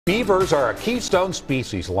Beavers are a keystone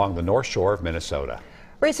species along the north shore of Minnesota.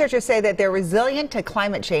 Researchers say that they're resilient to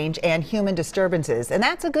climate change and human disturbances, and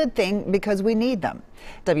that's a good thing because we need them.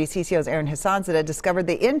 WCCO's Aaron Hassanzadeh discovered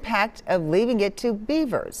the impact of leaving it to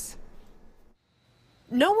beavers.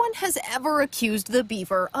 No one has ever accused the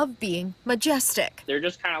beaver of being majestic. They're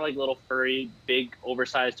just kind of like little furry, big,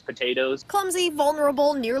 oversized potatoes. Clumsy,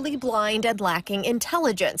 vulnerable, nearly blind, and lacking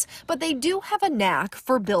intelligence. But they do have a knack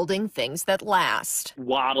for building things that last.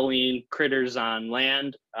 Waddling critters on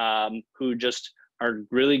land who just are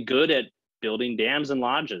really good at building dams and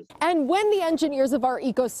lodges. And when the engineers of our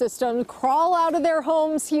ecosystem crawl out of their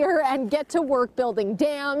homes here and get to work building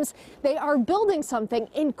dams, they are building something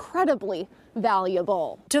incredibly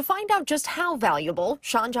valuable. To find out just how valuable,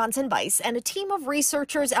 Sean Johnson-Weiss and a team of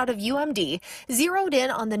researchers out of UMD zeroed in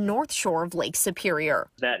on the north shore of Lake Superior.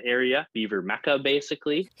 That area, beaver mecca,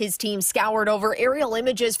 basically. His team scoured over aerial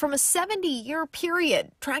images from a 70-year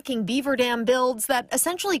period, tracking beaver dam builds that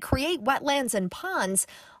essentially create wetlands and ponds,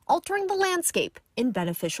 altering the landscape in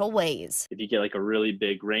beneficial ways. If you get like a really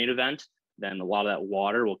big rain event, then a lot of that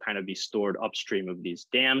water will kind of be stored upstream of these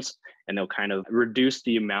dams, and they'll kind of reduce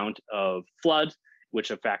the amount of flood, which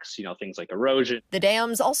affects, things like erosion. The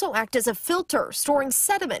dams also act as a filter, storing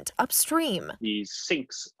sediment upstream. These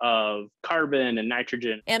sinks of carbon and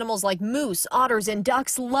nitrogen. Animals like moose, otters, and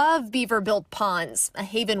ducks love beaver-built ponds, a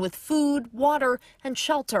haven with food, water, and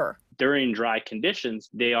shelter. During dry conditions,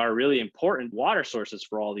 they are really important water sources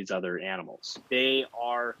for all these other animals. They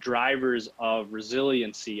are drivers of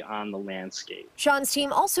resiliency on the landscape. Sean's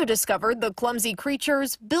team also discovered the clumsy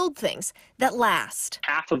creatures build things that last.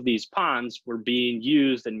 Half of these ponds were being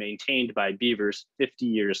used and maintained by beavers 50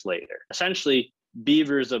 years later. Essentially,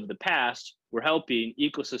 beavers of the past were helping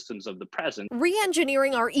ecosystems of the present.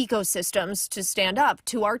 Re-engineering our ecosystems to stand up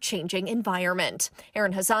to our changing environment.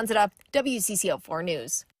 Aaron Hassanzadeh, WCCO 4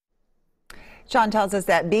 News. Sean tells us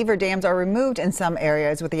that beaver dams are removed in some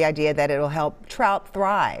areas with the idea that it will help trout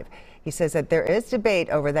thrive. He says that there is debate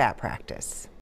over that practice.